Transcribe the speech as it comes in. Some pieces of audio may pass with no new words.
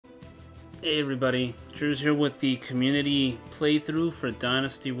Hey everybody, Jerz here with the community playthrough for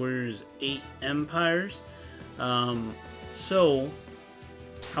Dynasty Warriors 8 Empires. So,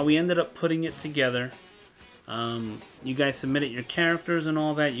 how we ended up putting it together, you guys submitted your characters and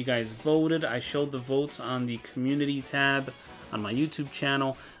all that, you guys voted. I showed the votes on the community tab on my YouTube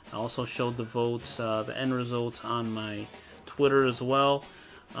channel. I also showed the votes, the end results on my Twitter as well.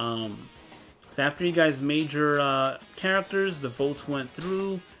 So after you guys made your characters, the votes went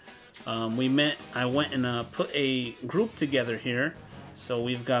through. I went and put a group together here. So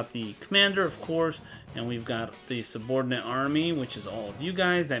we've got the commander, of course, and we've got the subordinate army, which is all of you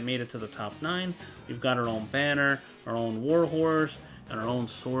guys that made it to the top 9. We've got our own banner, our own war horse, and our own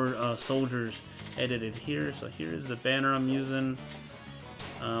soldiers edited here. So here's the banner I'm using.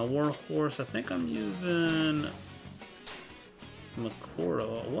 War horse, I think I'm using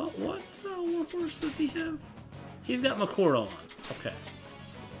Makoro. What war horse does he have? He's got Makoro on. Okay.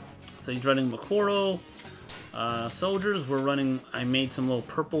 So he's running Makoro. Soldiers, I made some little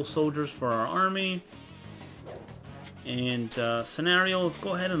purple soldiers for our army. And scenario, let's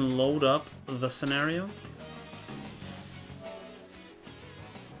go ahead and load up the scenario.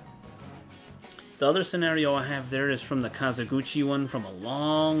 The other scenario I have there is from the Kazaguchi one from a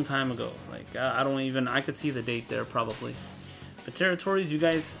long time ago. Like, I could see the date there probably. The territories, you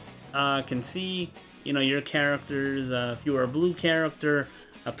guys can see, you know, your characters. If you were a blue character,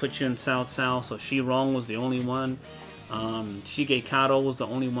 I put you in South, so Shirong was the only one. Shigekado was the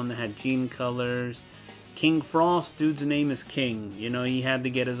only one that had Gene colors. King Frost, dude's name is King. You know, he had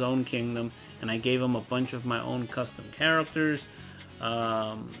to get his own kingdom, and I gave him a bunch of my own custom characters.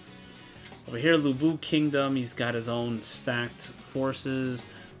 Over here, Lubu Kingdom, he's got his own stacked forces.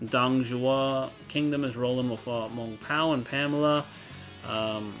 Dongjua Kingdom is rolling with Mong Pao and Pamela.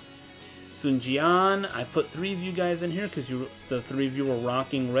 Sunjian, I put 3 of you guys in here because the 3 of you were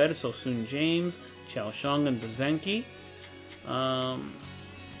rocking red, so Sun James, Xiao Shang, and Bazenki.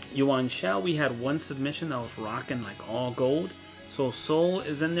 Yuan Xiao, we had 1 submission that was rocking like all gold. So Sol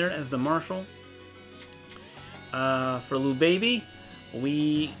is in there as the marshal. For Lu Baby,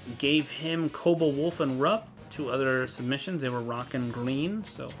 we gave him Kobo Wolf and Rup, 2 other submissions. They were rocking green.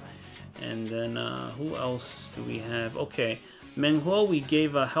 So, and then who else do we have? Okay. Menghuo, we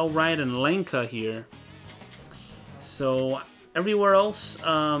gave a Hellride and Lenka here. So everywhere else,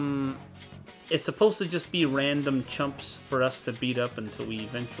 it's supposed to just be random chumps for us to beat up until we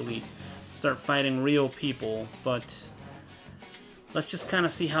eventually start fighting real people. But let's just kind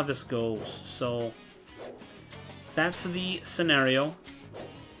of see how this goes. So that's the scenario.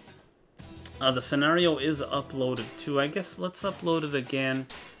 The scenario is uploaded too. I guess let's upload it again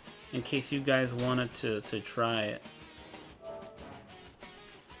in case you guys wanted to try it.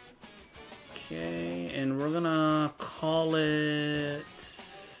 Okay, and we're gonna call it,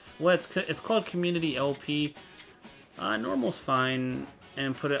 well, it's called Community LP. Normal's fine,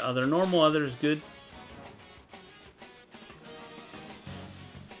 and put it other. Normal other is good.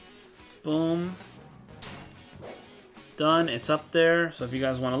 Boom. Done. It's up there, so if you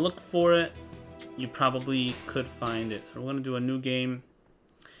guys want to look for it, you probably could find it. So we're gonna do a new game,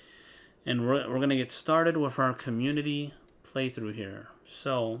 and we're gonna get started with our community playthrough here.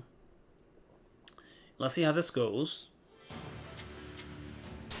 So let's see how this goes.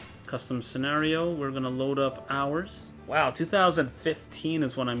 Custom scenario, we're gonna load up ours. Wow, 2015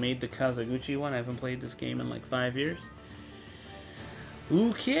 is when I made the Kazaguchi one. I haven't played this game in like 5 years.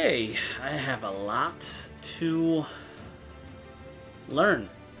 Okay, I have a lot to learn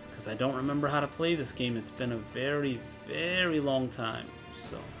because I don't remember how to play this game. It's been a very, very long time.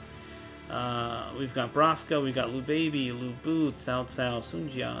 So we've got Braska, we've got Lu Baby, Lu Bu, Cao Cao,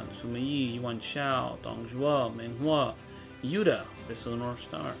 Sunjian, Sumeyi, Yuan Xiao, Dongjua, Menghua, Yuda, Fist of the North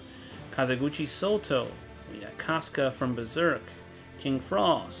Star, Kazaguchi Soto, we got Casca from Berserk, King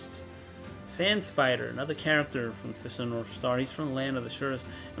Frost, Sand Spider, another character from Fist of the North Star, he's from Land of the Shuras,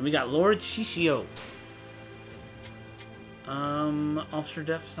 and we got Lord Shishio. Officer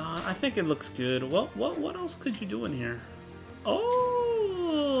Def Sod, I think it looks good. What else could you do in here?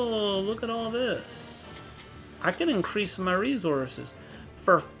 Oh, look at all this. I can increase my resources.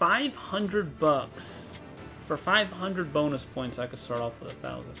 For 500 bucks, for 500 bonus points, I could start off with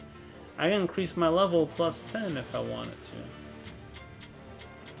 1,000. I can increase my level plus 10 if I wanted to.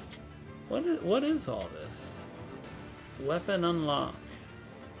 What is all this? Weapon unlock.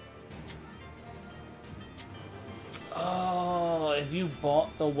 Oh, if you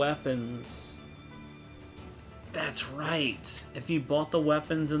bought the weapons. That's right. If you bought the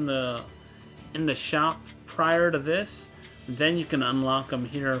weapons in the shop prior to this, then you can unlock them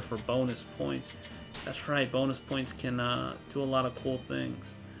here for bonus points. That's right, bonus points can do a lot of cool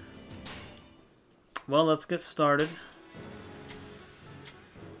things. Well, let's get started.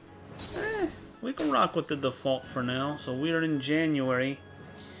 We can rock with the default for now. So we are in January.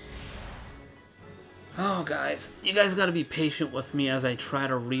 Oh, guys. You guys got to be patient with me as I try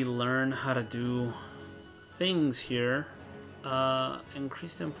to relearn how to do things here.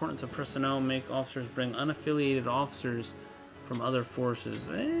 Increase the importance of personnel. Make officers bring unaffiliated officers from other forces.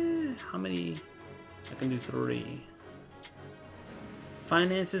 How many? I can do 3.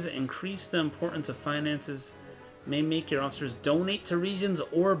 Finances. Increase the importance of finances. May make your officers donate to regions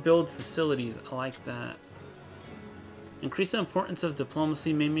or build facilities. I like that. Increase the importance of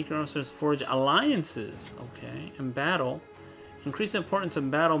diplomacy. May make your officers forge alliances. Okay. In battle. Increase the importance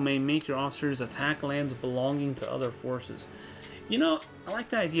of battle. May make your officers attack lands belonging to other forces. You know, I like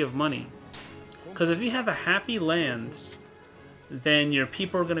the idea of money. Because if you have a happy land, then your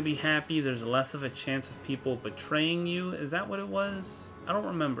people are going to be happy. There's less of a chance of people betraying you. Is that what it was? I don't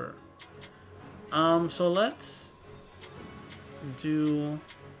remember. So let's do...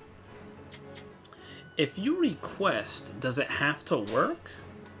 If you request, does it have to work?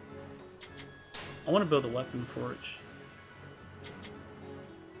 I want to build a weapon forge.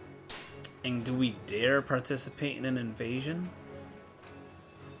 And do we dare participate in an invasion?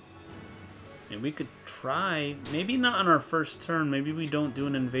 And we could try. Maybe not on our first turn. Maybe we don't do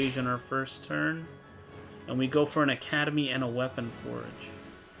an invasion our first turn. And we go for an academy and a weapon forge.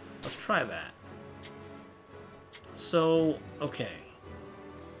 Let's try that. So, okay.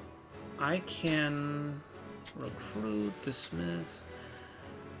 I can recruit, dismiss.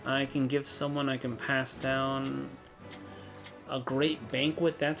 I can give someone, I can pass down a great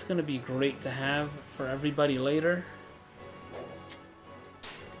banquet. That's going to be great to have for everybody later.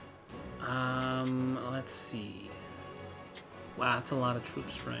 Let's see. Wow, that's a lot of troop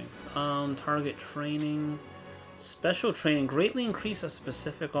strength. Target training. Special training. Greatly increase a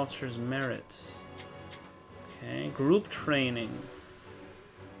specific officer's merits. Okay. Group training.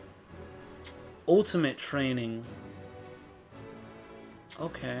 Ultimate training.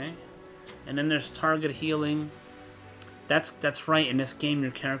 Okay. And then there's target healing. That's right. In this game,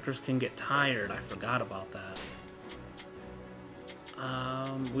 your characters can get tired. I forgot about that.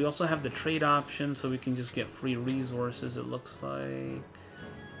 We also have the trade option, so we can just get free resources. It looks like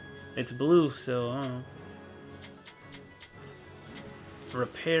it's blue still. Huh?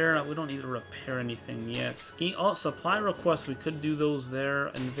 Repair. We don't need to repair anything yet. Ski. Oh, supply requests. We could do those there.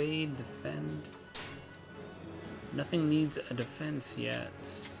 Invade, defend. Nothing needs a defense yet,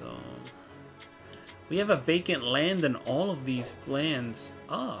 so we have a vacant land in all of these lands.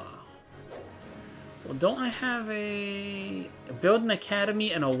 Ah. Well, don't I have a... Build an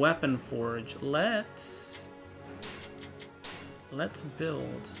academy and a weapon forge. Let's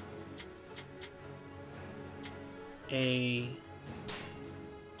build a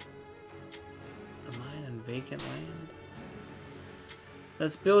mine and vacant land.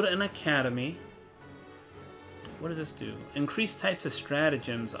 Let's build an academy. What does this do? Increase types of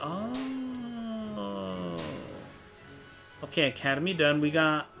stratagems. Oh. Okay, academy done. We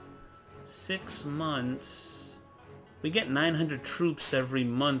got 6 months. We get 900 troops every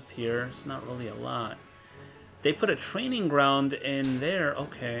month here. It's not really a lot. They put a training ground in there.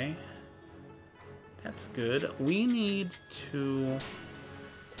 Okay. That's good. We need to...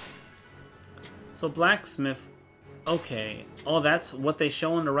 So blacksmith... Okay. Oh, that's what they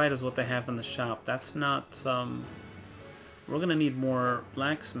show on the right is what they have in the shop. That's not some... We're gonna need more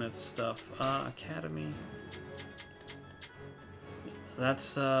blacksmith stuff. Academy.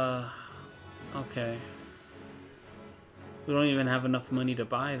 That's, okay. We don't even have enough money to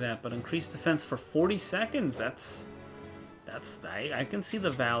buy that, but increased defense for 40 seconds. That's I can see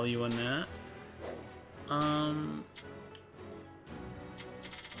the value in that.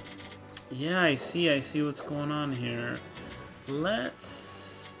 Yeah, I see what's going on here.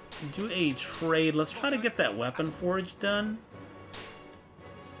 Let's do a trade. Let's try to get that weapon forge done.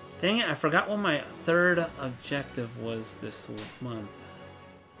 Dang it, I forgot what my third objective was this month.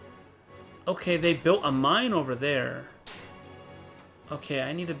 Okay, they built a mine over there. Okay,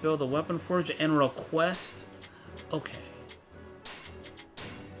 I need to build a weapon forge and request. Okay.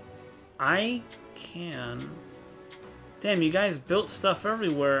 I can... Damn, you guys built stuff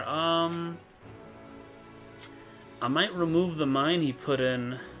everywhere. I might remove the mine he put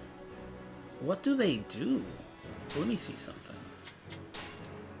in. What do they do? Let me see something.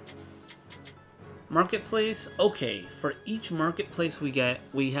 Marketplace. Okay, for each marketplace we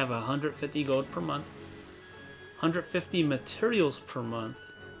have 150 gold per month. 150 materials per month.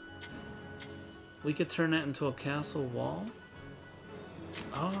 We could turn that into a castle wall.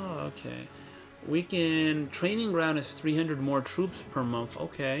 Oh, okay. We can... Training ground is 300 more troops per month.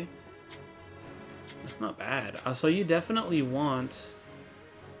 Okay. That's not bad. So you definitely want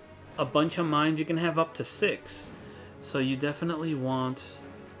a bunch of mines. You can have up to 6. So you definitely want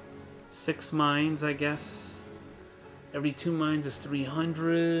 6 mines, I guess. Every 2 mines is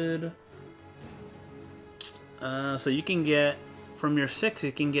 300. So you can get, from your 6,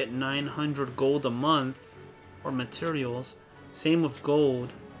 you can get 900 gold a month, or materials. Same with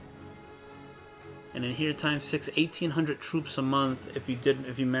gold. And then here times 6, 1,800 troops a month if you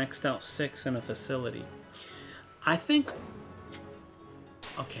maxed out 6 in a facility. I think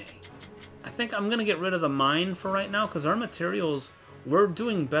I'm gonna get rid of the mine for right now because our materials, we're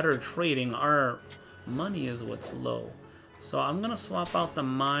doing better trading. Our money is what's low. So I'm gonna swap out the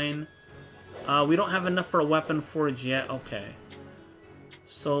mine. We don't have enough for a weapon forge yet. Okay.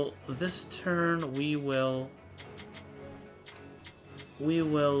 So this turn we will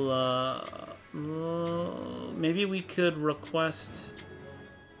maybe we could request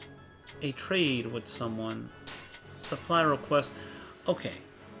a trade with someone. Supply request. Okay.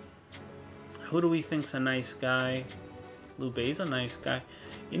 Who do we think's a nice guy? Liu Bei's a nice guy.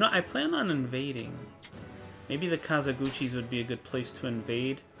 You know, I plan on invading. Maybe the Kazaguchis would be a good place to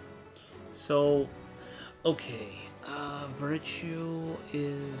invade. So, okay. Virtue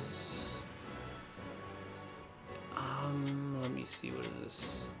is... let me see, what is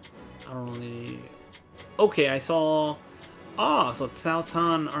this? I don't really... Okay, I saw... Ah, so Cao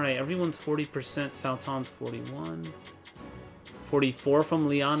Tan... Alright, everyone's 40%. Cao Tan's 41. 44 from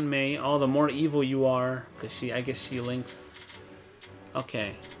Lian Mei. Oh, the more evil you are. Because I guess she links...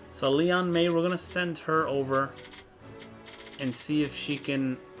 Okay. So Lian Mei, we're gonna send her over. And see if she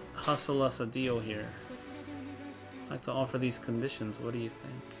can hustle us a deal here. I'd like to offer these conditions. What do you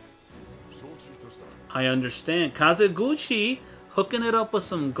think? I understand. Kazaguchi hooking it up with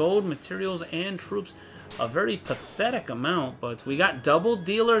some gold, materials, and troops. A very pathetic amount, but we got double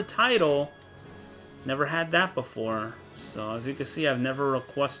dealer title. Never had that before. So as you can see, I've never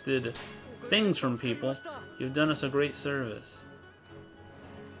requested things from people. You've done us a great service.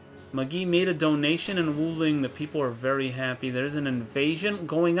 McGee made a donation in Wuling. The people are very happy. There's an invasion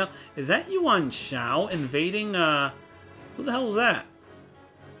going up. Is that Yuan Shao invading? Who the hell is that?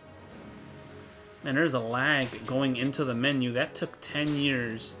 Man, there's a lag going into the menu. That took 10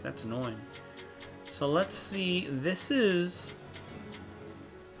 years. That's annoying. So let's see. This is...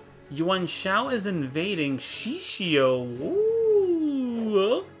 Yuan Shao is invading Shishio.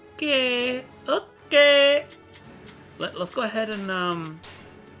 Ooh, okay. Okay. Let's go ahead and...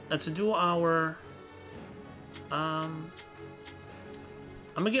 Let's do our... I'm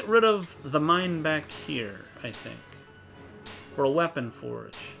gonna get rid of the mine back here, I think. For a weapon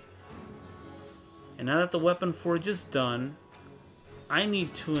forge. And now that the weapon forge is done, I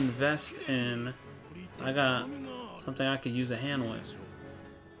need to invest in... I got something I could use a hand with.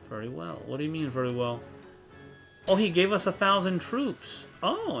 Very well. What do you mean, very well? Oh, he gave us 1,000 troops.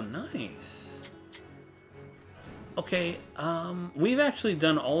 Oh, nice. Okay, we've actually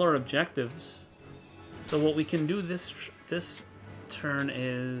done all our objectives. So what we can do this turn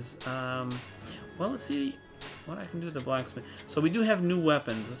is... well, let's see what I can do with the blacksmith. So we do have new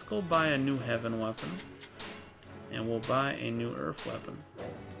weapons. Let's go buy a new heaven weapon. And we'll buy a new earth weapon.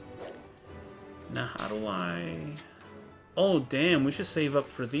 Now, how do I... Oh, damn, we should save up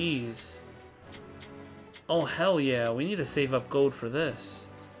for these. Oh, hell yeah, we need to save up gold for this.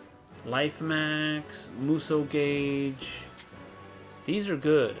 Life max, Muso gauge. These are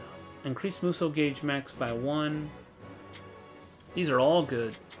good. Increase Muso gauge max by 1. These are all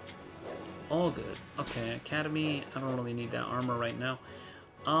good. All good. Okay, Academy, I don't really need that armor right now.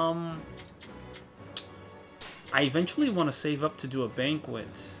 I eventually want to save up to do a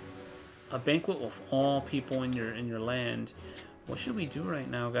banquet. A banquet with all people in your land. What should we do right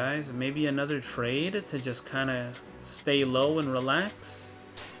now, guys? Maybe another trade to just kind of stay low and relax?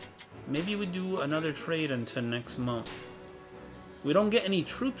 Maybe we do another trade until next month. We don't get any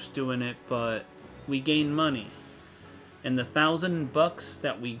troops doing it, but we gain money. And the $1,000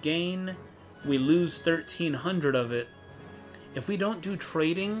 that we gain, we lose 1,300 of it. If we don't do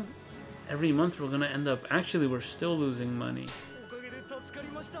trading every month, we're going to end up... Actually, we're still losing money.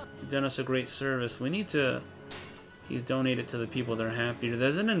 He's done us a great service. We need to... He's donated to the people. They're happy.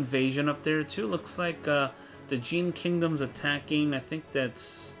 There's an invasion up there, too. Looks like the Jin Kingdom's attacking. I think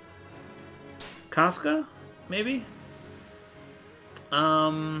that's... Casca? Maybe?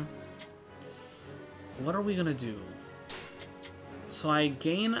 What are we going to do? So I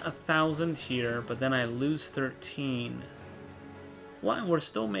gain 1,000 here, but then I lose 13. Well, we're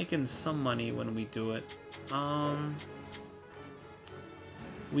still making some money when we do it.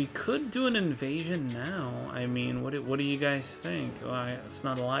 We could do an invasion now. I mean, what do you guys think? Well, it's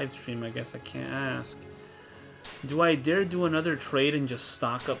not a live stream. I guess I can't ask. Do I dare do another trade and just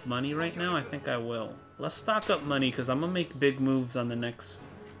stock up money right now? I think I will. Let's stock up money because I'm gonna make big moves on the next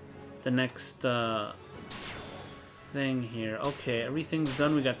thing here. Okay, everything's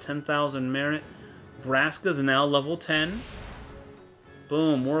done. We got 10,000 merit. Braska's now level 10.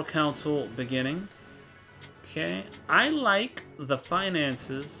 Boom, War Council beginning. Okay, I like the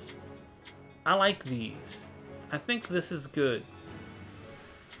finances. I like these. I think this is good.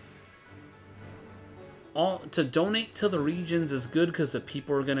 To donate to the regions is good because the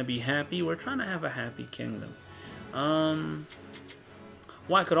people are going to be happy. We're trying to have a happy kingdom. Well,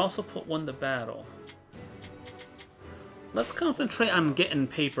 I could also put one to battle. Let's concentrate on getting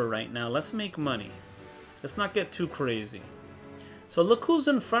paper right now. Let's make money. Let's not get too crazy. So look who's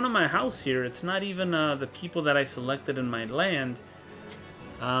in front of my house here. It's not even the people that I selected in my land.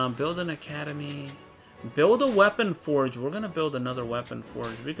 Build an academy. Build a weapon forge. We're going to build another weapon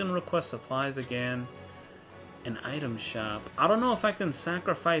forge. We can request supplies again. An item shop. I don't know if I can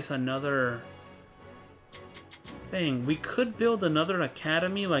sacrifice another thing. We could build another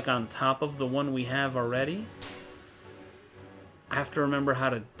academy like on top of the one we have already. I have to remember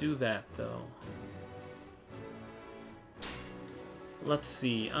how to do that though. Let's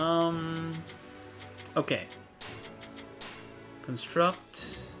see. Okay.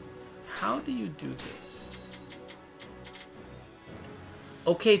 Construct. How do you do this?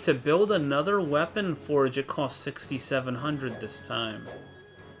 Okay, to build another weapon forge, it costs 6,700 this time.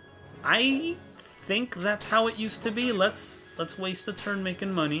 I think that's how it used to be. Let's waste a turn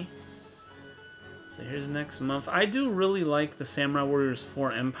making money. So here's next month. I do really like the Samurai Warriors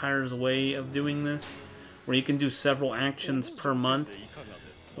 4 Empires way of doing this, where you can do several actions per month.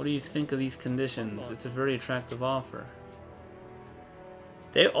 What do you think of these conditions? It's a very attractive offer.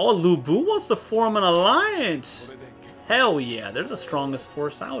 Lubu wants to form an alliance! Hell yeah, they're the strongest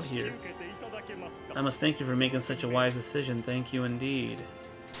force out here. I must thank you for making such a wise decision. Thank you indeed.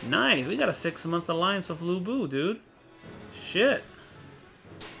 Nice, we got a 6-month alliance with Lubu, dude. Shit.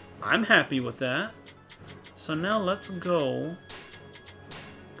 I'm happy with that. So now let's go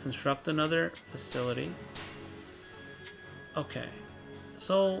construct another facility. Okay.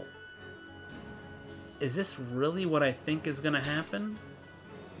 So, is this really what I think is going to happen?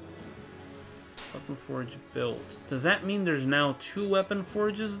 Weapon forge built. Does that mean there's now 2 weapon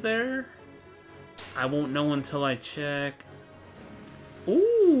forges there? I won't know until I check.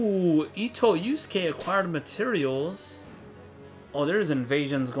 Ooh, Ito Yusuke acquired materials. Oh, there's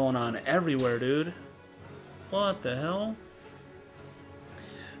invasions going on everywhere, dude. What the hell?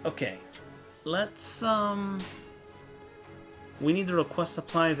 Okay, let's, we need to request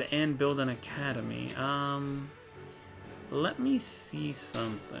supplies and build an academy. Let me see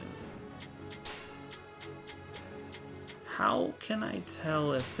something. How can I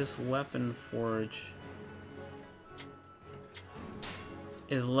tell if this weapon forge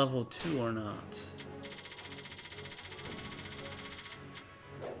is level 2 or not?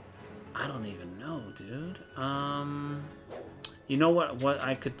 I don't even know, dude. You know what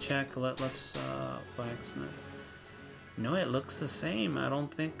I could check? Let's blacksmith. No, it looks the same. I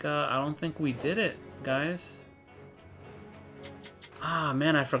don't think we did it, guys. Ah,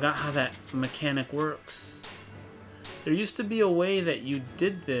 man, I forgot how that mechanic works. There used to be a way that you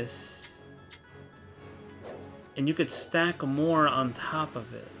did this and you could stack more on top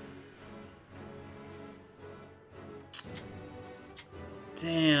of it.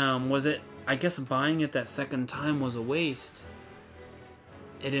 Damn, was it? I guess buying it that second time was a waste.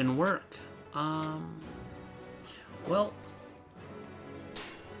 It didn't work. Well,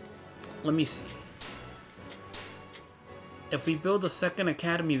 let me see. If we build a second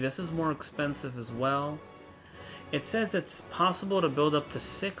academy, this is more expensive as well. It says it's possible to build up to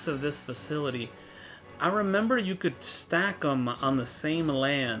 6 of this facility. I remember you could stack them on the same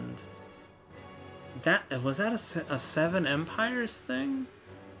land. Was that a 7 Empires thing?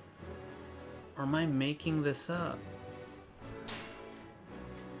 Or am I making this up?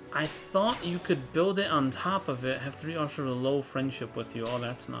 I thought you could build it on top of it, have 3 officers with a low friendship with you. Oh,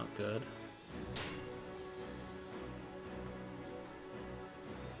 that's not good.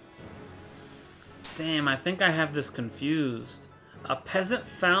 Damn, I think I have this confused. A peasant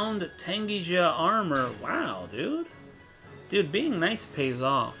found Tengijia armor. Wow, dude. Dude, being nice pays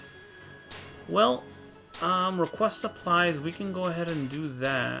off. Well, request supplies. We can go ahead and do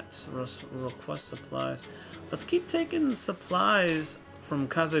that. Request supplies. Let's keep taking supplies from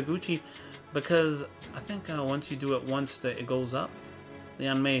Kazaguchi because I think once you do it once, it goes up.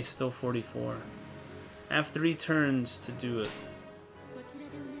 Leon May is still 44. I have 3 turns to do it.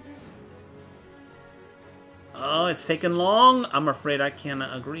 Oh, it's taking long? I'm afraid I can't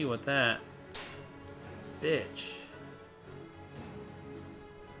agree with that. Bitch.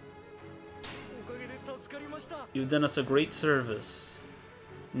 You've done us a great service.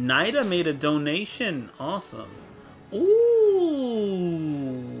 Nida made a donation. Awesome. Ooh.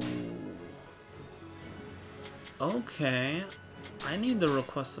 Okay. I need to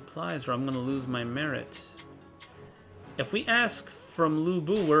request supplies or I'm going to lose my merit. If we ask from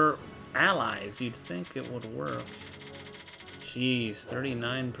Lubu, we're allies. You'd think it would work. Jeez,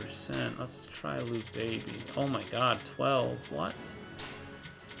 39%. Let's try Loot Baby. Oh my god, 12. What?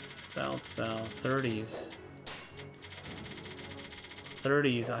 South, 30s.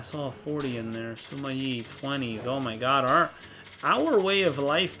 30s. I saw a 40 in there. Sumayi, 20s. Oh my god, our way of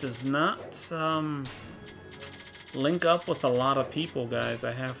life does not link up with a lot of people, guys,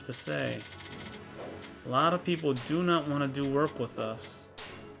 I have to say. A lot of people do not want to do work with us.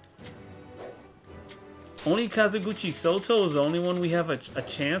 Only Kazuguchi Soto is the only one we have a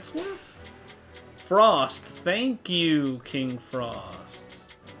chance with? Frost, thank you, King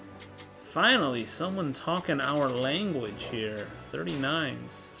Frost. Finally, someone talking our language here.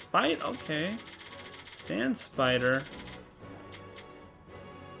 39s. Spite, okay. Sand Spider.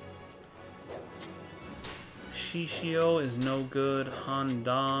 Shishio is no good.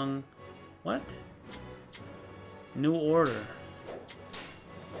 Handong. What? New Order.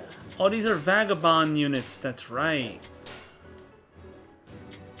 Oh, these are Vagabond units. That's right.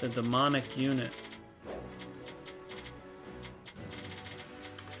 The demonic unit.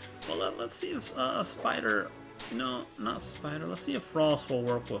 Well, let's see if Spider... No, not Spider. Let's see if Frost will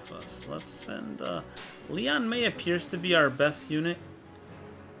work with us. Let's send... Leon May appears to be our best unit.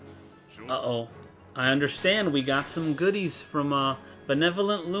 Uh-oh. I understand we got some goodies from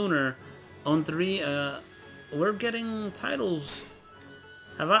Benevolent Lunar on 3. We're getting titles.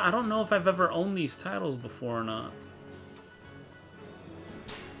 I don't know if I've ever owned these titles before or not,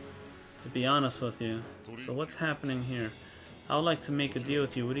 to be honest with you. So what's happening here? I would like to make a deal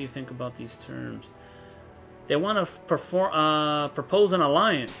with you. What do you think about these terms? They want to propose an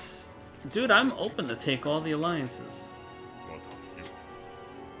alliance. Dude, I'm open to take all the alliances.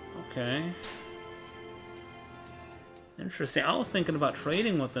 Okay. Interesting. I was thinking about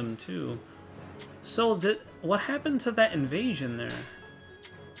trading with them too. So, what happened to that invasion there?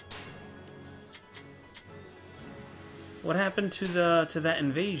 What happened to that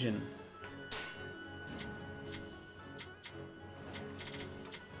invasion?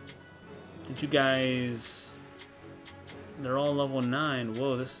 Did you guys? They're all level 9.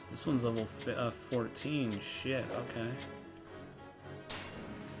 Whoa, this one's level 14. Shit. Okay.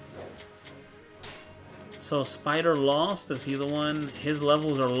 So Spider lost? Is he the one? His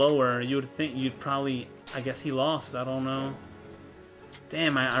levels are lower. You would think you'd probably... I guess he lost. I don't know.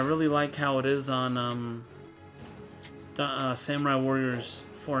 Damn, I really like how it is on Samurai Warriors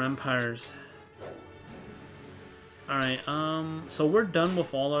 4 Empires. Alright, so we're done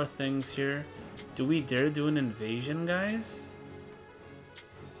with all our things here. Do we dare do an invasion, guys?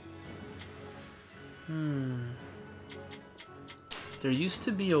 There used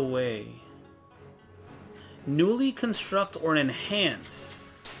to be a way. Newly construct or enhance.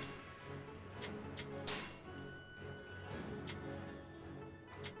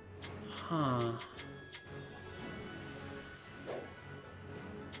 Huh.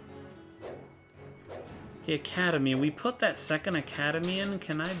 The academy. We put that second academy in.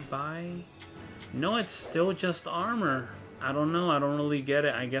 Can I buy? No, it's still just armor. I don't know. I don't really get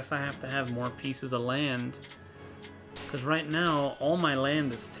it. I guess I have to have more pieces of land. Because right now, all my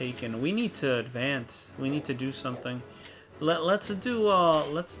land is taken. We need to advance. We need to do something. Let's do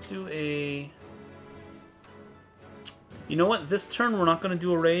a... You know what? This turn, we're not going to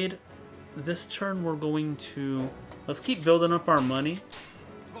do a raid. This turn, we're going to... Let's keep building up our money.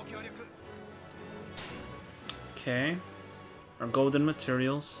 Okay. Our golden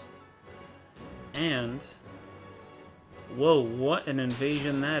materials. And... Whoa, what an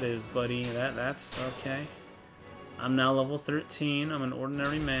invasion that is, buddy. That's okay. I'm now level 13. I'm an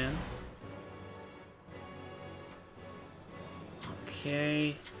ordinary man.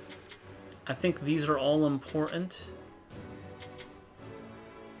 Okay. I think these are all important.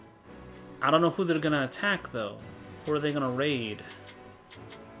 I don't know who they're going to attack, though. Who are they going to raid?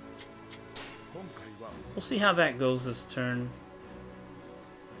 We'll see how that goes this turn.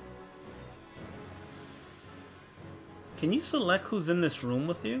 Can you select who's in this room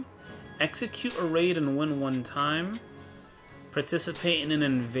with you? Execute a raid and win 1 time. Participate in an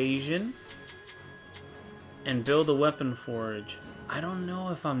invasion. And build a weapon forge. I don't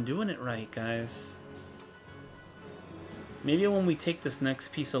know if I'm doing it right, guys. Maybe when we take this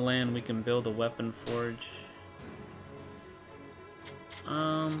next piece of land, we can build a weapon forge.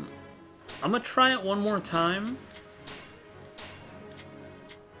 I'm gonna try it one more time.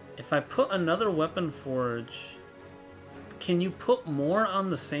 If I put another weapon forge, can you put more on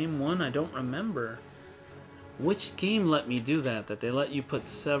the same one? I don't remember. Which game let me do that? That they let you put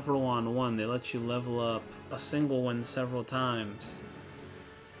several on one. They let you level up a single one several times.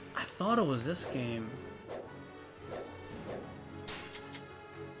 I thought it was this game.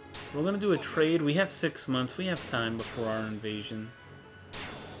 We're gonna do a trade. We have 6 months. We have time before our invasion.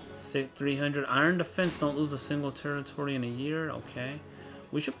 300 Iron Defense. Don't lose a single territory in a year. Okay.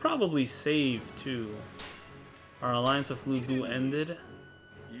 We should probably save too. Our alliance with Lubu ended.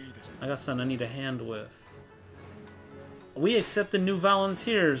 I got something I need a hand with. We accepted new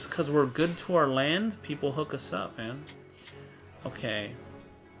volunteers because we're good to our land. People hook us up, man. Okay.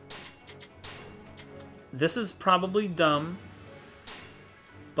 This is probably dumb,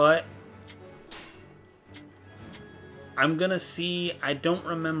 but I'm gonna see. I don't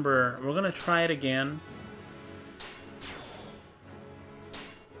remember. We're gonna try it again.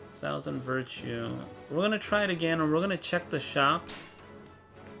 1000 virtue. We're gonna try it again, and we're gonna check the shop.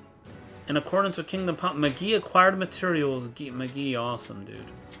 In accordance with Kingdom Pop, McGee acquired materials. McGee, awesome,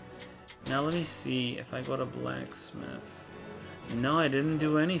 dude. Now let me see if I go to blacksmith. No, I didn't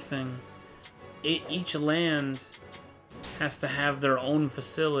do anything. Each land has to have their own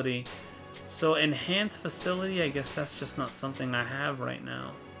facility. So enhanced facility, I guess that's just not something I have right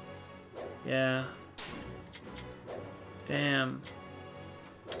now. Yeah. Damn.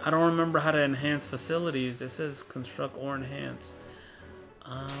 I don't remember how to enhance facilities. It says construct or enhance.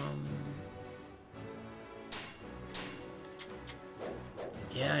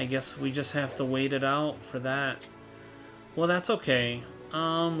 Yeah, I guess we just have to wait it out for that. Well, that's okay.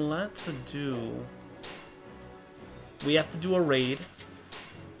 Let's do... We have to do a raid.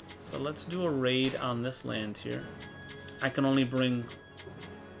 So let's do a raid on this land here. I can only bring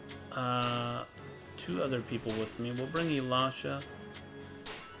 2 other people with me. We'll bring Elisha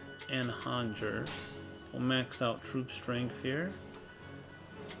and Jerz. We'll max out troop strength here.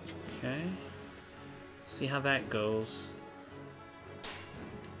 Okay. See how that goes.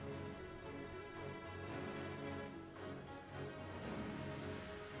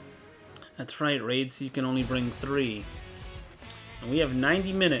 That's right, raids you can only bring 3. And we have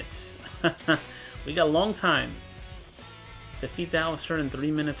 90 minutes. We got a long time. Defeat the officer in 3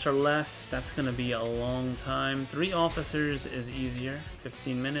 minutes or less. That's going to be a long time. 3 officers is easier.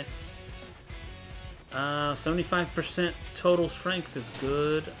 15 minutes. 75% total strength is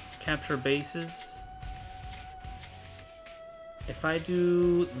good. Capture bases. If I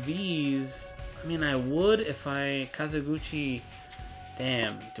do these... I mean, I would if I... Kazuguchi...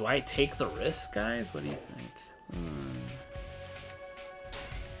 Damn, do I take the risk, guys? What do you think?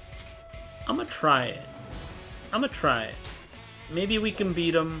 I'm gonna try it. I'm gonna try it. Maybe we can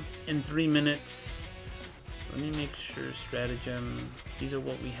beat them in 3 minutes. Let me make sure. Stratagem. These are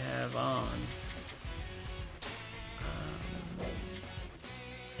what we have on.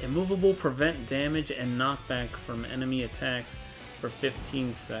 Immovable, prevent damage and knockback from enemy attacks for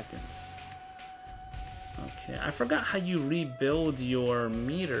 15 seconds. Okay, I forgot how you rebuild your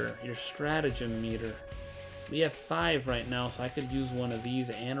meter, your stratagem meter. We have 5 right now, so I could use one of these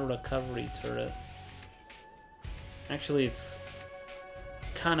and a recovery turret. Actually, it's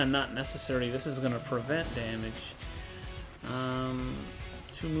kind of not necessary. This is going to prevent damage.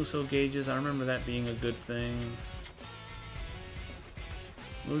 2 Muso gauges, I remember that being a good thing.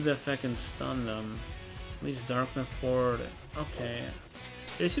 Move the effect and stun them. Leaves darkness forward. Okay.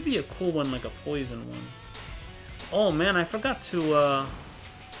 There should be a cool one, like a poison one. Oh man, I forgot to,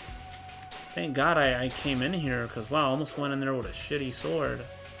 thank God I came in here, because wow, I almost went in there with a shitty sword.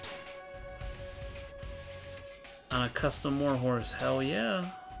 On a custom warhorse, hell yeah.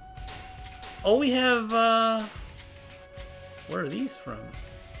 Oh, we have, where are these from?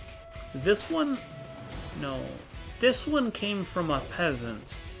 This one? No. This one came from a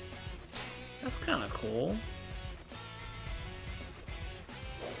peasant. That's kind of cool.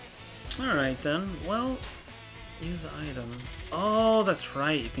 Alright then, well... Use item. Oh, that's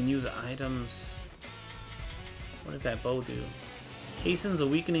right. You can use items. What does that bow do? Hastens a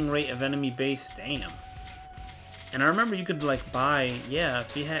weakening rate of enemy base. Damn. And I remember you could like buy. Yeah,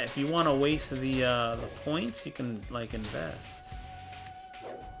 if you want to waste the points, you can like invest.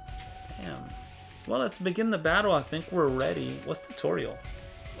 Damn. Well, let's begin the battle. I think we're ready. What's tutorial?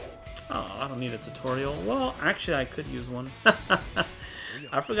 Oh, I don't need a tutorial. Well, actually, I could use one.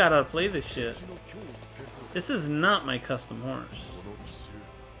 I forgot how to play this shit. This is not my custom horse.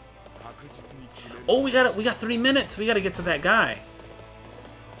 Oh, we got 3 minutes. We gotta get to that guy.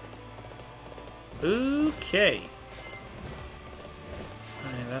 Okay.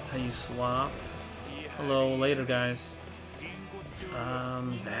 that's how you swap. Hello, later, guys.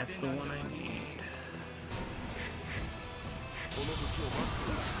 That's the one I need.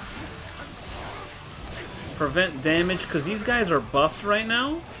 Prevent damage, because these guys are buffed right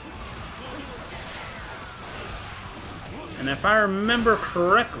now. And if I remember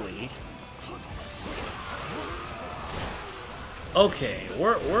correctly... Okay,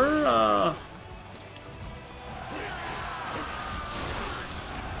 we're oh,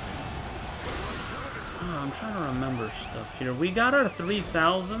 I'm trying to remember stuff here. We got our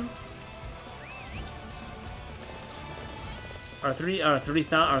 3,000. Our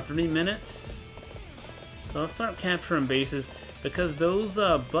 3 minutes. So let's start capturing bases, because those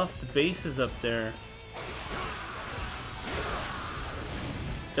buffed bases up there,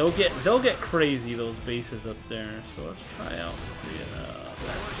 they'll get crazy, those bases up there. So let's try out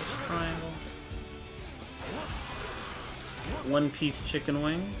that's just triangle. 1-piece chicken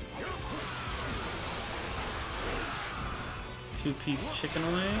wing. 2-piece chicken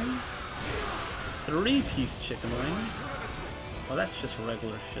wing. 3-piece chicken wing. Well, that's just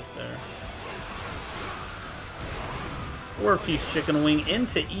regular shit there. 4-piece chicken wing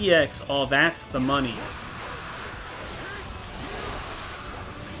into EX. Oh, that's the money.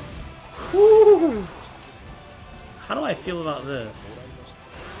 Woo! How do I feel about this?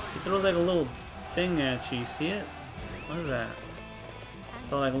 He throws like a little thing at you. See it? What is that?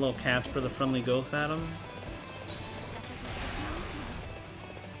 Throw like a little Casper the Friendly Ghost at him.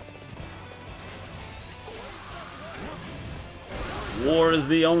 War is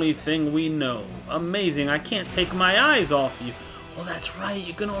the only thing we know. Amazing. I can't take my eyes off you. Oh, that's right.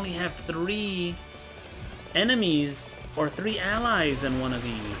 You can only have 3 enemies or 3 allies in one of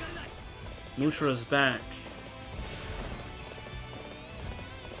these. Mushra's back.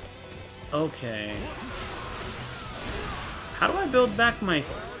 Okay. How do I build back my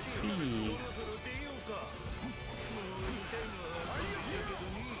fee?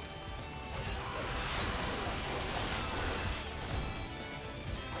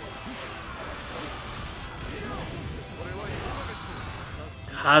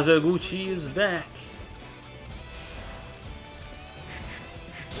 Kazaguchi is back.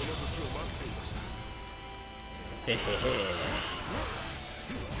 Hehehe.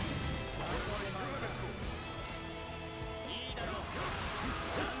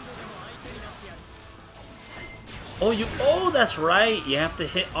 Oh, that's right. You have to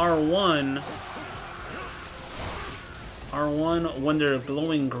hit R1. R1 when they're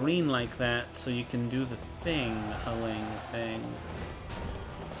glowing green like that, so you can do the thing.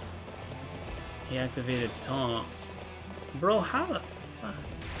 He activated taunt. Bro, how the fuck?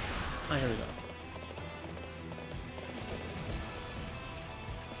 Oh, here we go.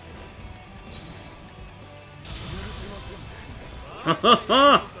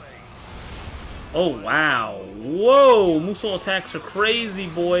 Oh, wow. Whoa! Musou attacks are crazy,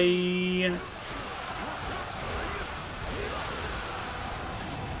 boy. Here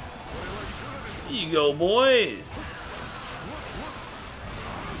you go, boys.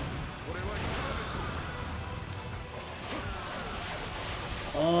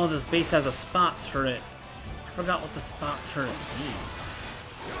 Oh, this base has a spot turret. I forgot what the spot turrets mean.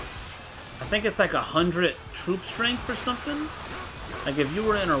 I think it's like 100 troop strength or something. Like if you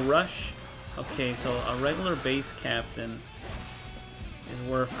were in a rush. Okay, so a regular base captain is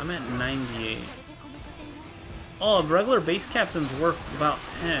worth... I'm at 98. Oh, a regular base captain's worth about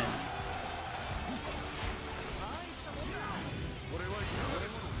 10.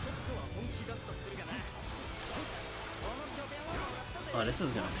 Oh, this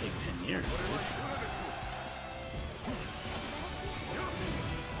is gonna take 10 years, dude.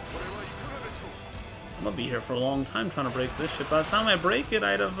 I'm gonna be here for a long time trying to break this shit. By the time I break it,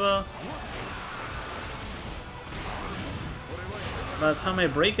 I'd have, by the time I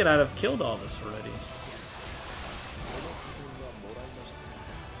break it, I'd have killed all this already.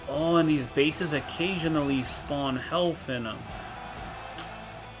 Oh, and these bases occasionally spawn health in them.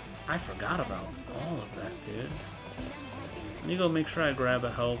 I forgot about all of that, dude. Let me go make sure I grab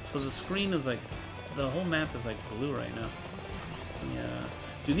a health. So the screen is like, the whole map is like blue right now. Yeah.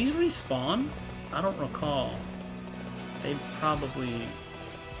 Do these respawn? I don't recall. They probably...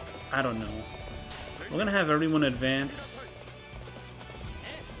 I don't know. We're gonna have everyone advance.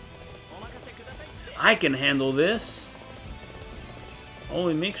 I can handle this! Oh,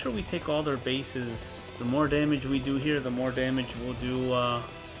 and make sure we take all their bases. The more damage we do here, the more damage we'll do, I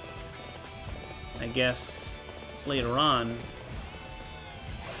guess, later on.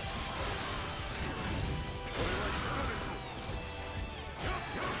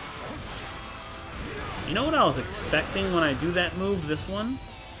 You know what I was expecting when I do that move, this one?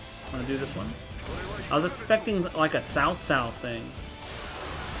 Want to do this one? I was expecting like a Cao Cao thing.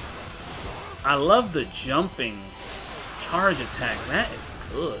 I love the jumping charge attack. That is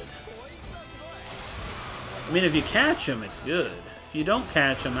good. I mean, if you catch him, it's good. If you don't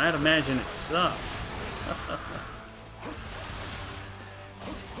catch him, I'd imagine it sucks.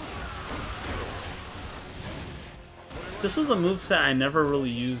 This was a moveset I never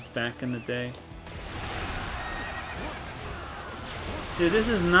really used back in the day. Dude, this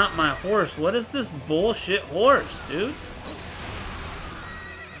is not my horse. What is this bullshit horse, dude?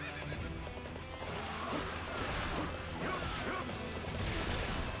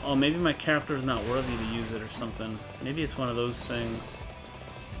 Oh, maybe my character is not worthy to use it or something. Maybe it's one of those things.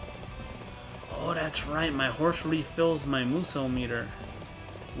 Oh, that's right. My horse refills my Muso meter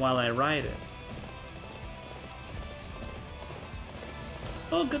while I ride it.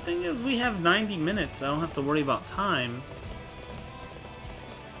 Oh, good thing is we have 90 minutes. I don't have to worry about time.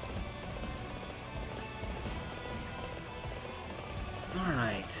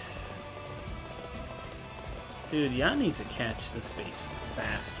 Alright. Dude, y'all need to catch this base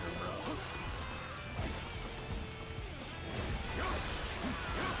faster,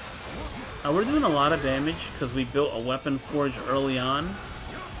 bro. We're doing a lot of damage because we built a weapon forge early on.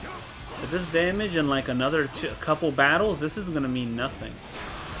 But this damage in like a couple battles, this is going to mean nothing.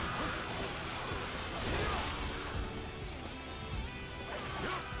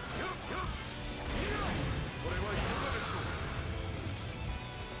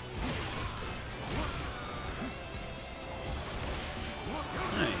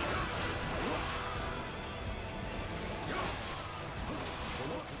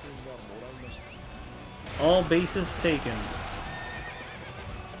 All bases taken.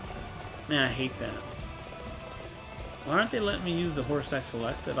 Man, I hate that. Why aren't they letting me use the horse I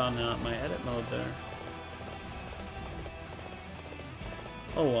selected on my edit mode there?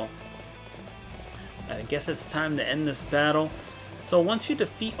 Oh well. I guess it's time to end this battle. So once you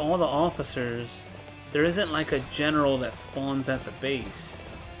defeat all the officers, there isn't like a general that spawns at the base,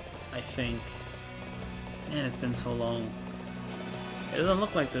 I think. Man, it's been so long. It doesn't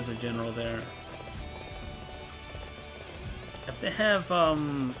look like there's a general there. If they have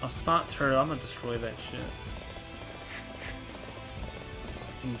a spot turret, I'm gonna destroy that shit.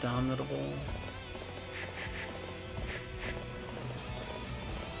 Indomitable.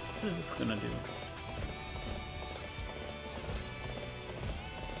 What is this gonna do?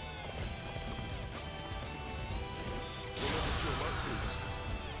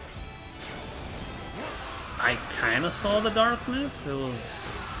 I kind of saw the darkness. It was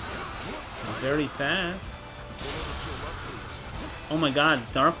very fast. Oh my god,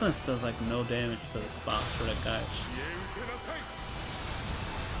 darkness does like no damage to the spot turret, guys.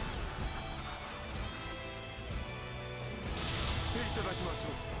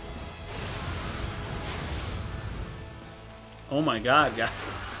 Oh my god, guys.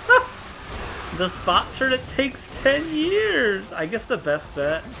 The spot turret takes 10 years! I guess the best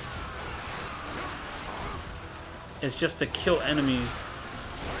bet is just to kill enemies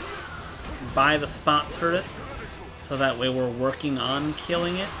by the spot turret. So that way we're working on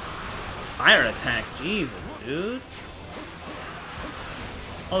killing it. Fire attack, Jesus, dude.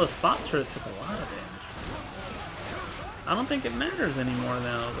 Oh, the spot turret took a lot of damage. I don't think it matters anymore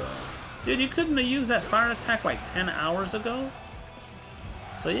now, though. Dude, you couldn't have used that fire attack like 10 hours ago?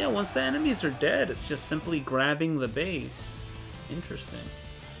 So yeah, once the enemies are dead, it's just simply grabbing the base. Interesting.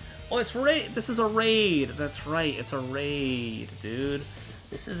 Oh, it's raid. This is a raid. That's right, it's a raid, dude.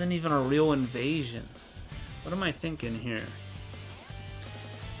 This isn't even a real invasion. What am I thinking here?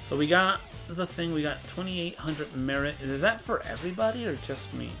 So we got the thing, we got 2,800 merit. Is that for everybody or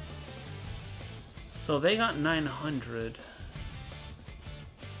just me? So they got 900.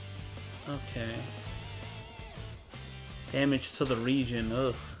 Okay. Damage to the region.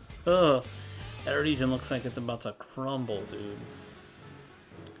 Ugh. Ugh. That region looks like it's about to crumble, dude.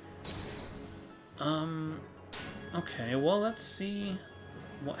 Okay, well, let's see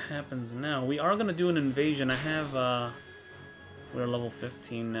what happens now. We are gonna do an invasion. I have we're level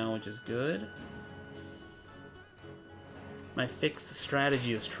 15 now, which is good. My fixed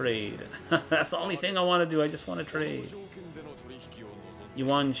strategy is trade. That's the only thing I want to do. I just want to trade.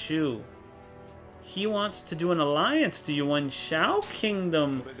 Yuan Shu. He wants to do an alliance to Yuan Shao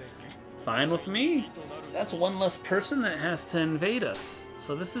Kingdom. Fine with me. That's one less person that has to invade us.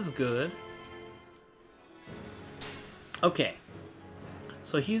 So this is good. Okay.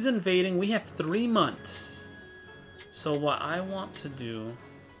 So he's invading. We have 3 months. So what I want to do...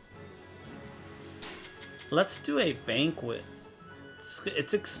 Let's do a banquet.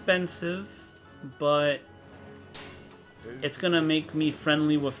 It's expensive, but it's gonna make me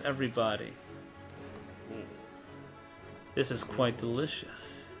friendly with everybody. This is quite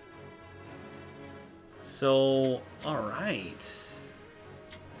delicious. So, alright.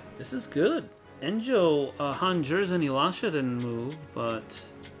 This is good. Enjo, Jerz, and Elisha didn't move, but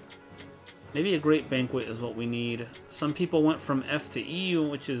maybe a great banquet is what we need. Some people went from F to E,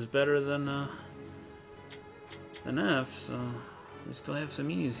 which is better than F, so we still have some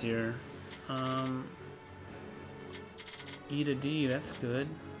E's here. E to D, that's good.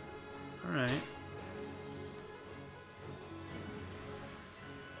 Alright.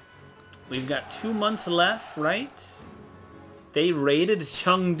 We've got 2 months left, right? They raided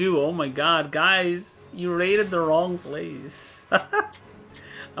Chengdu. Oh my god, guys. You raided the wrong place. I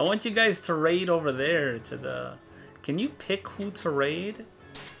want you guys to raid over there to the... Can you pick who to raid?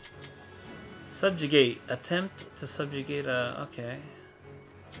 Subjugate. Attempt to subjugate a... Okay.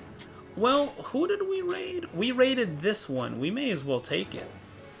 Well, who did we raid? We raided this one. We may as well take it.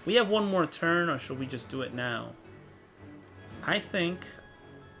 We have one more turn, or should we just do it now? I think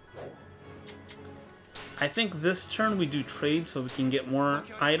this turn we do trade so we can get more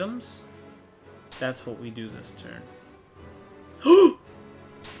items. That's what we do this turn. Oh,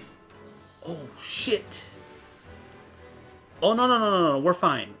 shit. Oh, no. We're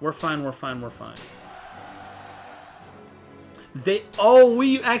fine. We're fine. Oh,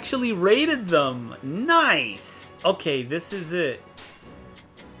 we actually raided them. Nice. Okay, this is it.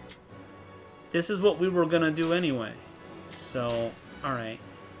 This is what we were gonna do anyway. So, alright.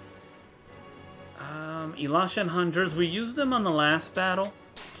 Elisha and Jerz, we used them on the last battle.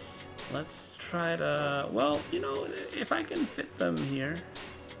 Let's try to... Well, you know, if I can fit them here.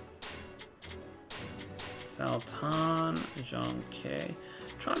 Saltan, Zhang Ke.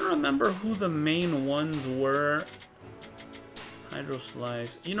 Trying to remember who the main ones were. Hydro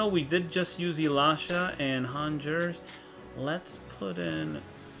Slice. You know, we did just use Elisha and Jerz. Let's put in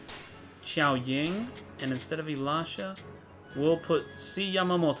Xiao Ying. And instead of Elisha, we'll put Si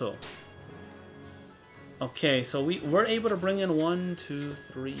Yamamoto. Okay, so we're able to bring in 1, 2,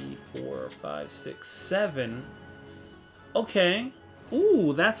 3, 4, 5, 6, 7. Okay.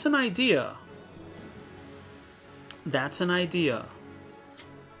 Ooh, that's an idea. That's an idea.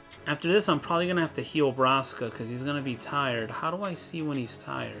 After this, I'm probably going to have to heal Braska because he's going to be tired. How do I see when he's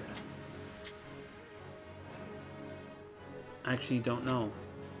tired? I actually don't know.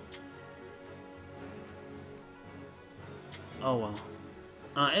 Oh, well.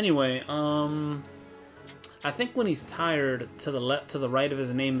 Anyway, I think when he's tired, to the left, to the right of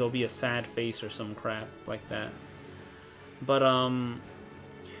his name, there'll be a sad face or some crap like that. But,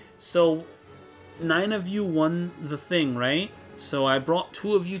 so 9 of you won the thing, right? So I brought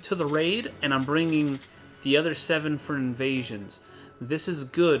 2 of you to the raid, and I'm bringing the other 7 for invasions. This is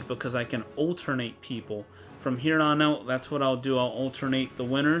good because I can alternate people. From here on out, that's what I'll do. I'll alternate the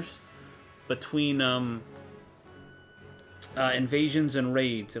winners between invasions and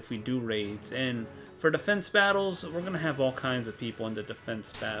raids, if we do raids. And for defense battles, we're going to have all kinds of people in the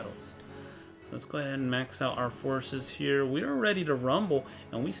defense battles. So let's go ahead and max out our forces here. We are ready to rumble,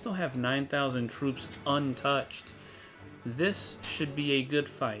 and we still have 9,000 troops untouched. This should be a good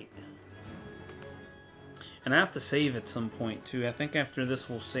fight. And I have to save at some point, too. I think after this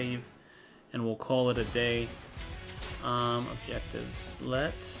we'll save, and we'll call it a day. Objectives.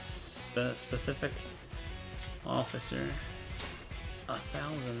 Let's... specific officer.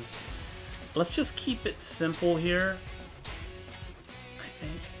 1,000. Let's just keep it simple here. I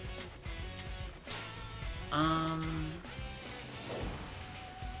think.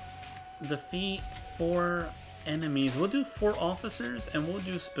 Defeat 4 enemies. We'll do 4 officers, and we'll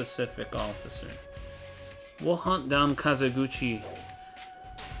do specific officer. We'll hunt down Kazaguchi.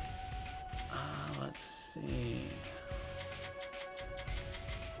 Let's see.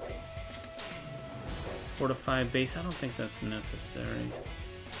 Fortify base. I don't think that's necessary.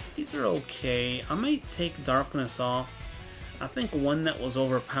 These are okay. I might take darkness off. I think one that was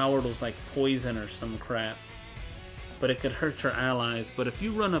overpowered was like poison or some crap. But it could hurt your allies. But if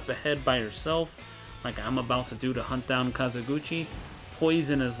you run up ahead by yourself, like I'm about to do to hunt down Kazaguchi,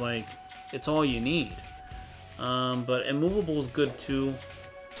 poison is like, it's all you need. But immovable is good too.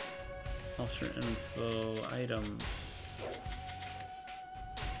 Officer info, items.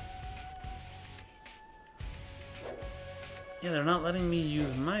 Yeah, they're not letting me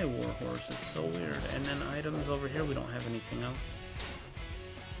use my warhorse. It's so weird. And then items over here, we don't have anything else.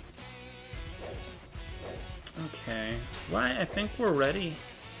 Okay. Why? I think we're ready.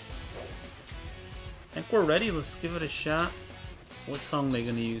 I think we're ready. Let's give it a shot. What song are they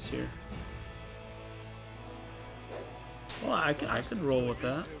going to use here? Well, I could roll with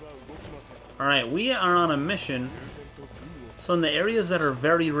that. Alright, we are on a mission So in the areas that are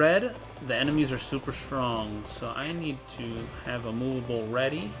very red, the enemies are super strong. So I need to have a movable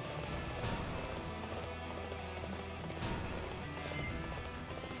ready.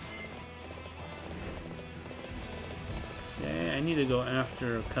 Okay, I need to go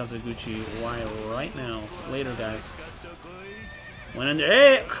after Kazuguchi right now. Later, guys. Went under.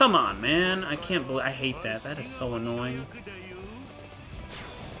 Hey, come on, man! I can't believe. I hate that. That is so annoying.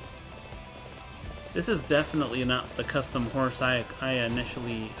 This is definitely not the custom horse I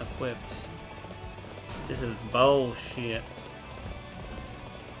initially equipped. This is bullshit.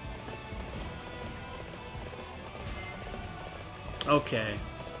 Okay.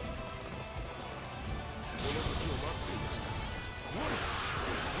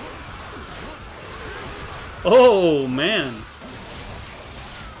 Oh, man.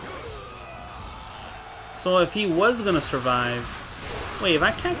 So if he was gonna survive... Wait, if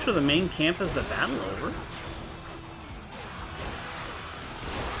I capture the main camp, is the battle over?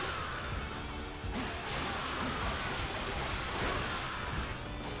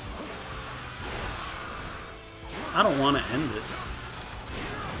 I don't want to end it.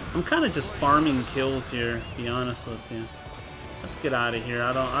 I'm kind of just farming kills here, to be honest with you. Let's get out of here.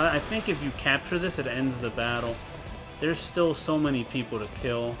 I think if you capture this, it ends the battle. There's still so many people to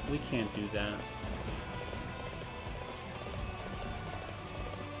kill. We can't do that.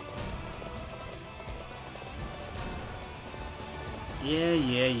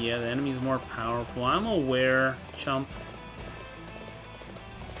 Yeah. The enemy's more powerful. I'm aware, chump.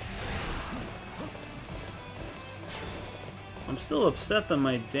 I'm still upset that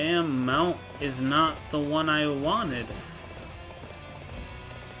my damn mount is not the one I wanted.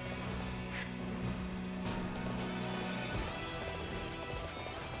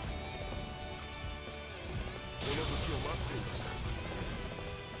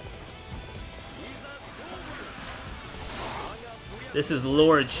 This is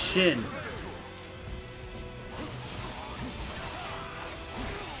Lord Shin.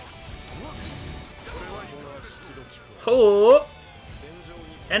 Oh!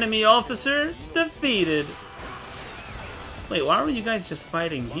 Enemy officer defeated. Wait, why were you guys just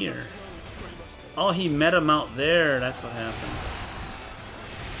fighting here? Oh, he met him out there. That's what happened.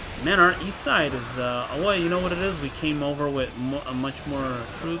 Man, our east side is, oh, well, you know what it is? We came over with much more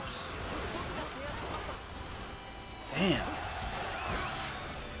troops. Damn.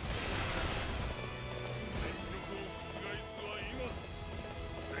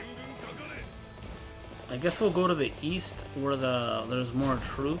 I guess we'll go to the east where there's more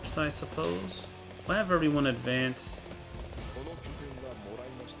troops, I suppose. We'll have everyone advance.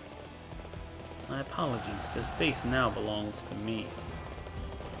 My apologies. This base now belongs to me.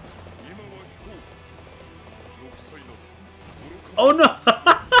 Oh no!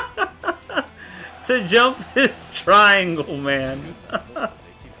 To jump this triangle, man. Oh,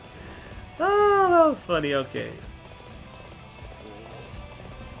 that was funny. Okay.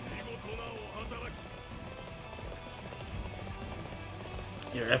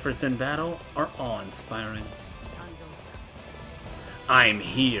 Your efforts in battle are awe-inspiring. I'm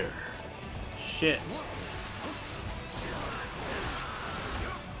here. Shit.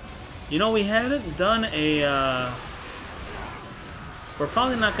 You know, we hadn't done a, we're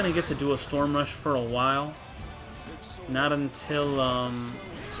probably not going to get to do a Storm Rush for a while. Not until, ooh,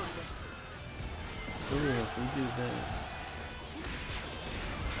 if we do this.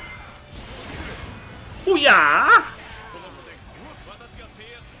 Booyah!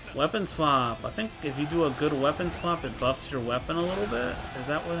 Weapon swap. I think if you do a good weapon swap, it buffs your weapon a little bit. Is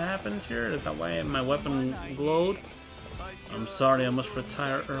that what happens here? Is that why my weapon glowed? I'm sorry, I must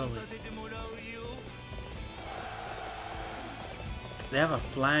retire early. They have a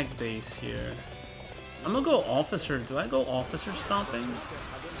flag base here. I'm gonna go officer. Do I go officer stomping?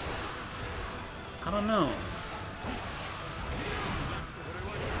 I don't know.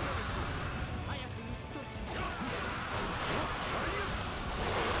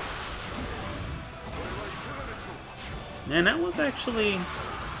 Man, that was actually...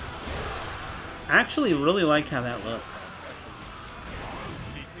 I actually really like how that looks.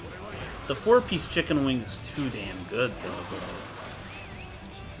 The 4-piece chicken wing is too damn good, though,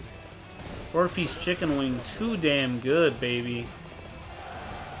 bro. 4-piece chicken wing, too damn good, baby.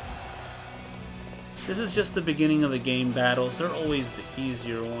 This is just the beginning of the game battles. They're always the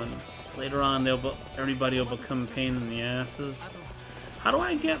easier ones. Later on, everybody will become a pain in the asses. How do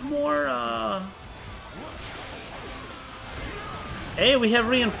I get more, Hey, we have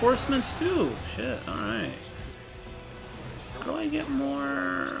reinforcements too. Shit, alright. How do I get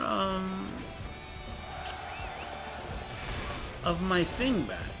more, of my thing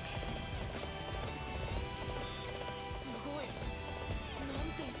back?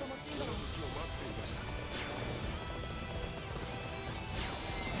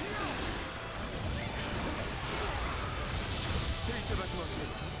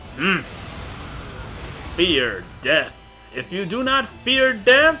 Fear death. If you do not fear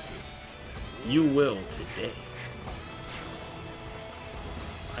death, you will today.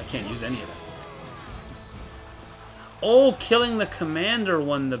 I can't use any of that. Oh, killing the commander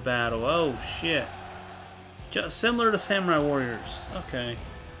won the battle. Oh, shit. Just similar to Samurai Warriors. Okay.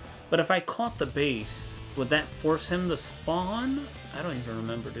 But if I caught the base, would that force him to spawn? I don't even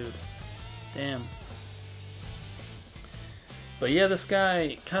remember, dude. Damn. But yeah, this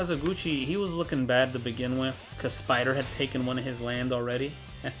guy, Kazuguchi, he was looking bad to begin with, because Spider had taken one of his land already.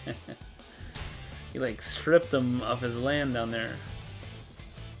 He, like, stripped him of his land down there.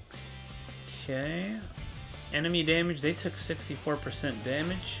 Okay. Enemy damage, they took 64%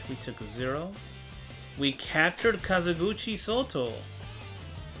 damage. We took 0. We captured Kazuguchi Soto.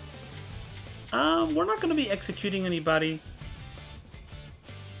 We're not going to be executing anybody.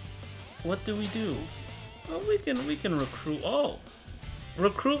 What do we do? Well, we can recruit. Oh,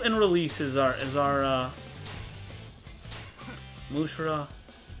 recruit and release is our Mushra.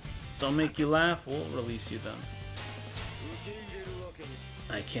 Don't make you laugh. We'll release you then.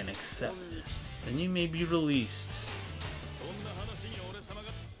 I can't accept this. Then you may be released.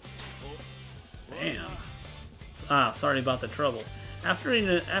 Damn. Ah, sorry about the trouble. After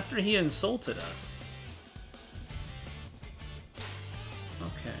he insulted us.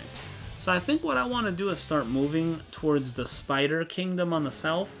 Okay. So I think what I want to do is start moving towards the Spider Kingdom on the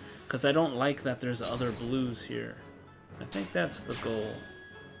south, because I don't like that there's other blues here. I think that's the goal.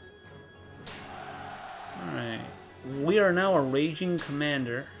 Alright. We are now a Raging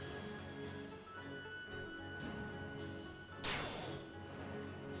Commander.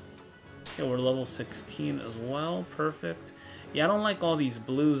 Okay, we're level 16 as well. Perfect. Yeah, I don't like all these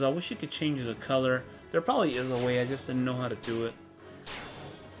blues. I wish you could change the color. There probably is a way, I just didn't know how to do it.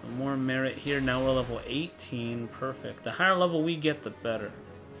 So more merit here. Now we're level 18. Perfect. The higher level we get, the better.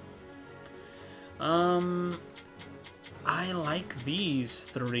 I like these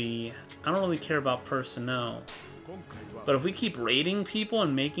 3. I don't really care about personnel. But if we keep raiding people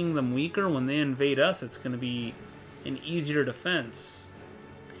and making them weaker when they invade us, it's going to be an easier defense.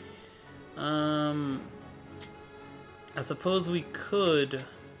 I suppose we could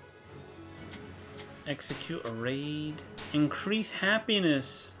execute a raid. Increase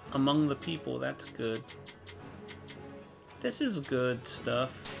happiness among the people. That's good. This is good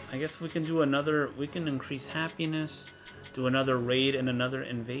stuff. I guess we can do another. We can increase happiness, do another raid and another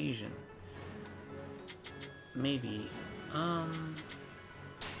invasion. Maybe.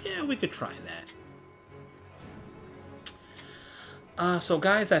 Yeah, we could try that. So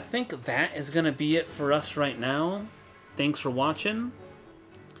guys, I think that is going to be it for us right now. Thanks for watching.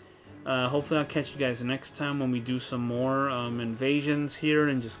 Hopefully I'll catch you guys next time when we do some more invasions here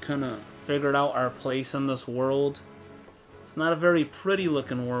and just kind of figure out our place in this world. It's not a very pretty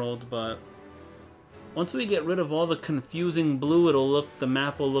looking world, but once we get rid of all the confusing blue, the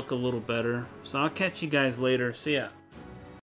map will look a little better. So I'll catch you guys later. See ya.